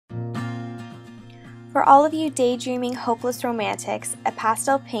For all of you daydreaming hopeless romantics, a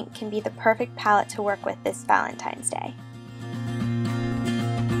pastel pink can be the perfect palette to work with this Valentine's Day.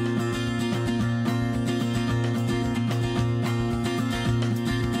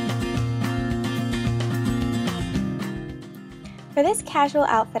 For this casual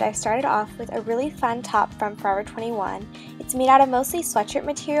outfit, I started off with a really fun top from Forever 21. It's made out of mostly sweatshirt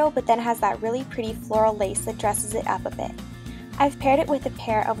material, but then has that really pretty floral lace that dresses it up a bit. I've paired it with a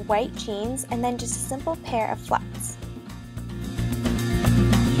pair of white jeans and then just a simple pair of flats.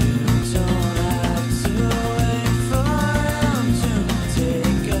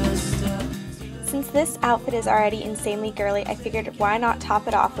 Since this outfit is already insanely girly, I figured why not top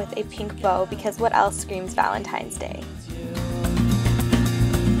it off with a pink bow, because what else screams Valentine's Day?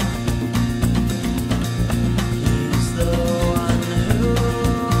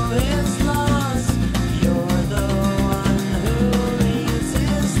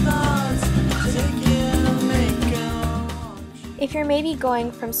 If you're maybe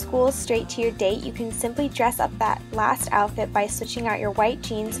going from school straight to your date, you can simply dress up that last outfit by switching out your white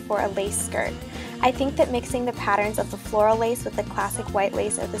jeans for a lace skirt. I think that mixing the patterns of the floral lace with the classic white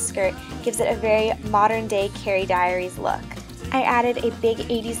lace of the skirt gives it a very modern day Carrie Diaries look. I added a big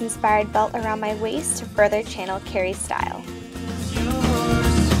 80s inspired belt around my waist to further channel Carrie's style.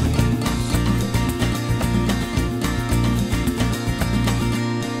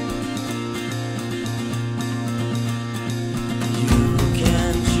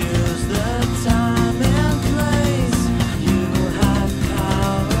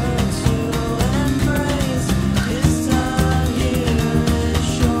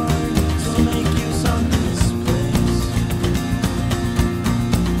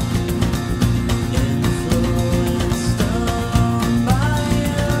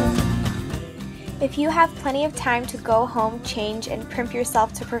 If you have plenty of time to go home, change, and primp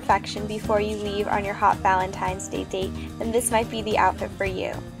yourself to perfection before you leave on your hot Valentine's Day date, then this might be the outfit for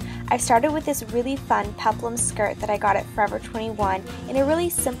you. I started with this really fun peplum skirt that I got at Forever 21 in a really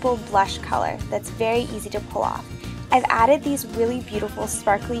simple blush color that's very easy to pull off. I've added these really beautiful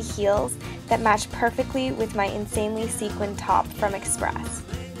sparkly heels that match perfectly with my insanely sequined top from Express.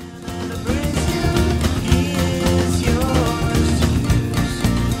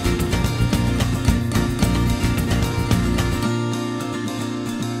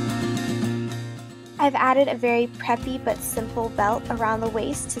 I've added a very preppy but simple belt around the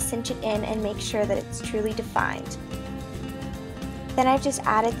waist to cinch it in and make sure that it's truly defined. Then I've just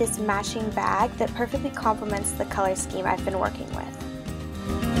added this matching bag that perfectly complements the color scheme I've been working with.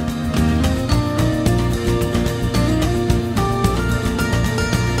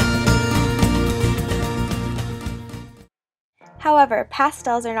 However,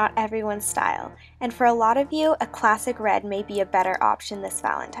 pastels are not everyone's style, and for a lot of you, a classic red may be a better option this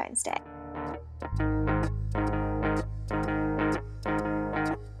Valentine's Day.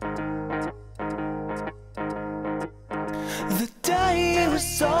 The day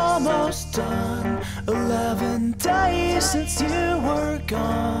was almost done, 11 days since you were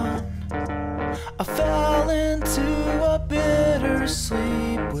gone. I fell into a bitter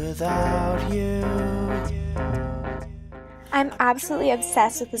sleep without you. I'm absolutely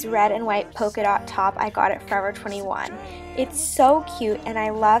obsessed with this red and white polka dot top I got at Forever 21. It's so cute, and I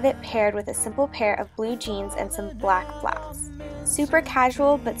love it paired with a simple pair of blue jeans and some black flats. Super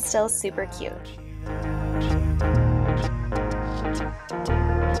casual, but still super cute.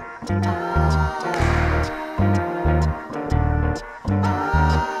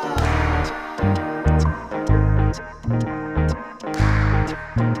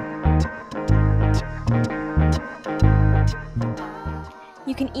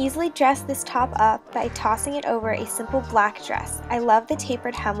 You can easily dress this top up by tossing it over a simple black dress. I love the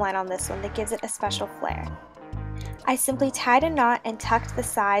tapered hemline on this one that gives it a special flair. I simply tied a knot and tucked the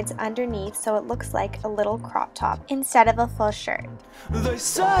sides underneath so it looks like a little crop top instead of a full shirt. They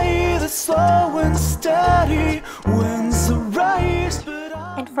say that slow and steady wins the race,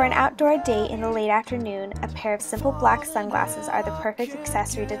 and for an outdoor date in the late afternoon, a pair of simple black sunglasses are the perfect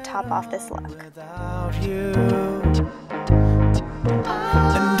accessory to top off this look.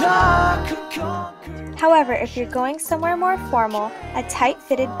 However, if you're going somewhere more formal, a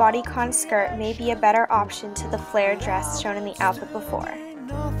tight-fitted bodycon skirt may be a better option to the flare dress shown in the outfit before.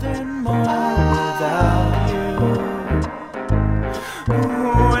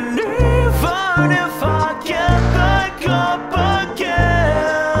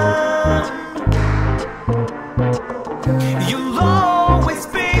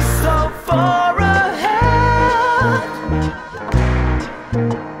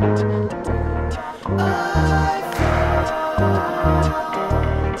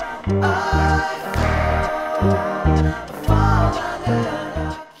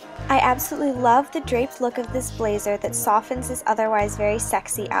 absolutely love the draped look of this blazer that softens this otherwise very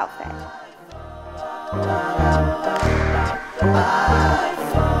sexy outfit.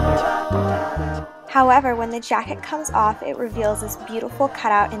 However, when the jacket comes off, it reveals this beautiful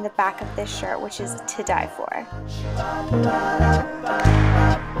cutout in the back of this shirt, which is to die for.